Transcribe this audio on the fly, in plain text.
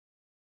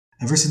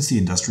Ever since the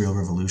Industrial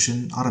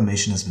Revolution,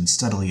 automation has been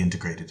steadily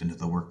integrated into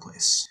the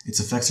workplace. Its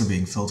effects are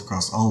being felt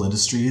across all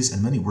industries,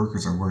 and many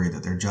workers are worried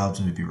that their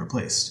jobs may be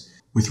replaced.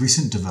 With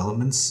recent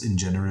developments in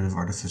generative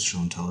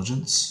artificial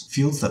intelligence,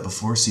 fields that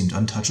before seemed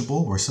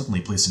untouchable were suddenly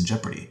placed in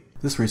jeopardy.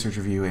 This research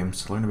review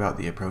aims to learn about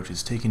the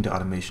approaches taken to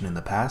automation in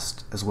the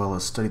past, as well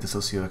as study the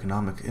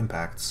socioeconomic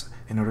impacts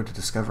in order to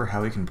discover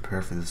how we can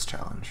prepare for this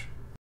challenge.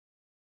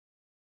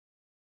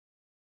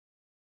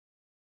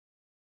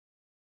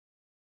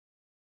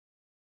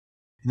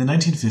 In the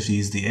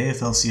 1950s, the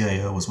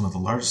AFL-CIO was one of the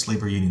largest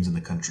labor unions in the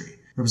country,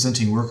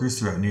 representing workers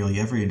throughout nearly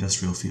every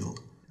industrial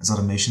field. As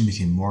automation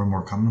became more and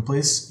more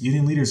commonplace,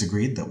 union leaders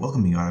agreed that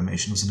welcoming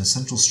automation was an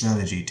essential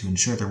strategy to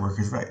ensure their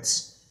workers'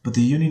 rights. But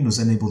the union was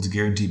unable to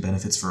guarantee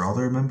benefits for all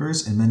their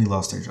members, and many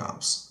lost their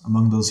jobs.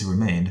 Among those who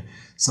remained,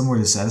 some were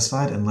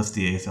dissatisfied and left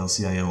the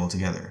AFL-CIO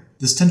altogether.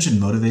 This tension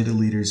motivated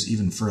leaders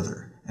even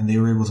further, and they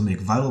were able to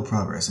make vital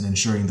progress in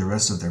ensuring the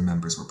rest of their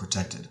members were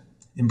protected.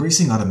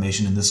 Embracing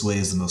automation in this way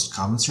is the most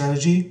common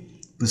strategy,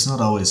 but it's not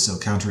always so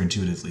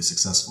counterintuitively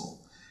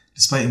successful.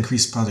 Despite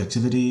increased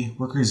productivity,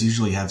 workers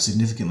usually have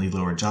significantly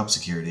lower job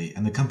security,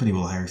 and the company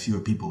will hire fewer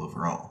people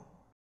overall.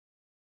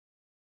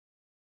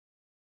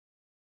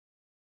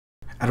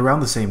 At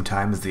around the same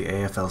time as the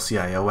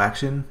AFL-CIO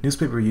action,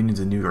 newspaper unions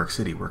in New York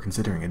City were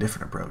considering a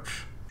different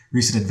approach.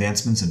 Recent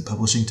advancements in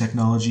publishing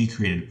technology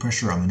created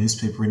pressure on the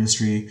newspaper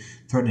industry,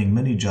 threatening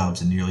many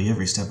jobs in nearly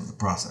every step of the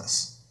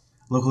process.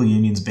 Local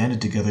unions banded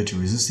together to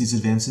resist these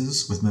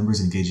advances, with members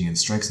engaging in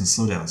strikes and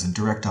slowdowns in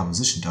direct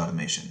opposition to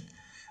automation.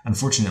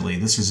 Unfortunately,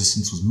 this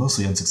resistance was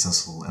mostly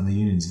unsuccessful, and the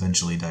unions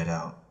eventually died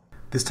out.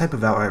 This type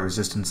of outright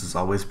resistance is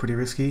always pretty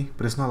risky,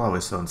 but it's not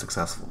always so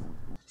unsuccessful.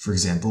 For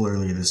example,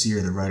 earlier this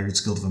year, the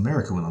Writers Guild of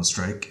America went on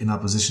strike in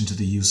opposition to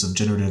the use of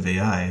generative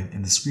AI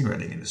in the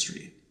screenwriting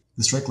industry.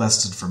 The strike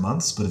lasted for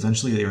months, but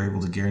eventually they were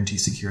able to guarantee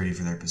security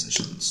for their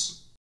positions.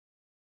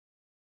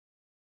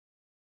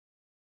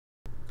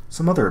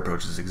 Some other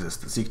approaches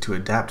exist that seek to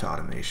adapt to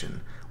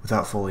automation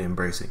without fully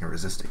embracing or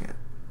resisting it.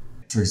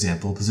 For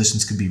example,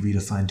 positions could be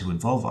redefined to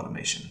involve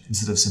automation,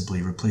 instead of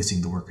simply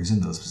replacing the workers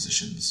in those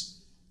positions.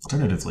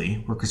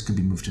 Alternatively, workers could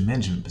be moved to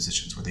management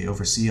positions where they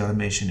oversee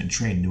automation and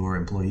train newer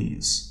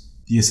employees.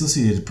 The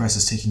Associated Press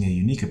is taking a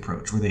unique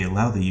approach where they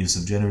allow the use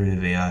of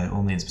generative AI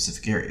only in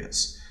specific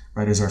areas.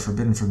 Writers are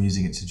forbidden from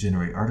using it to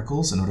generate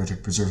articles in order to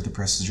preserve the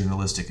press's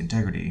journalistic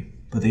integrity,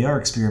 but they are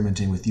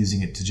experimenting with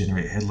using it to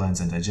generate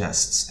headlines and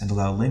digests, and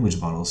allow language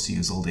models to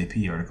use old AP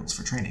articles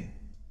for training.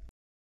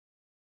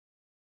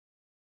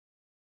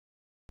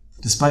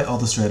 Despite all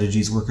the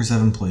strategies workers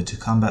have employed to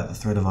combat the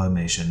threat of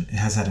automation, it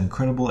has had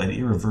incredible and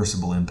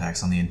irreversible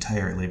impacts on the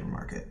entire labor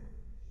market.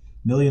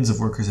 Millions of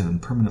workers have been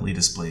permanently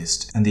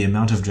displaced, and the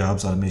amount of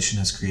jobs automation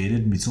has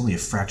created meets only a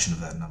fraction of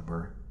that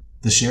number.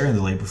 The share in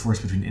the labor force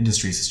between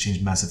industries has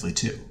changed massively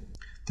too.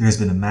 There has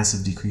been a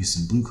massive decrease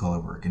in blue-collar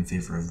work in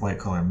favor of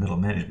white-collar middle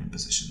management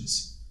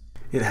positions.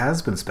 It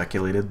has been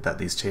speculated that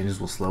these changes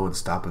will slow and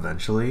stop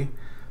eventually,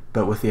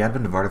 but with the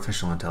advent of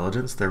artificial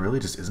intelligence, there really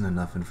just isn't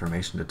enough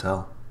information to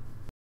tell.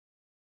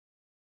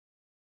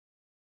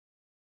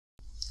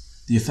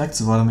 The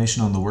effects of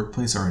automation on the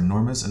workplace are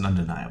enormous and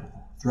undeniable.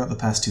 Throughout the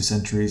past 2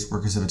 centuries,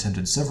 workers have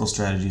attempted several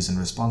strategies in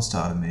response to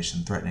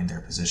automation threatening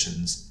their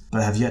positions,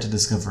 but have yet to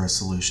discover a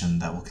solution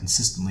that will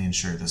consistently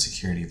ensure the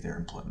security of their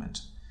employment.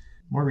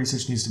 More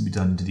research needs to be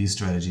done into these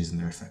strategies and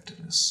their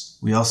effectiveness.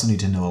 We also need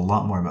to know a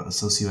lot more about the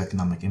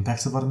socioeconomic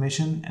impacts of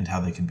automation and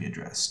how they can be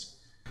addressed.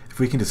 If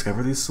we can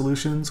discover these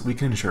solutions, we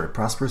can ensure a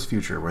prosperous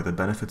future where the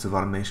benefits of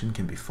automation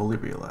can be fully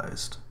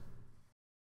realized.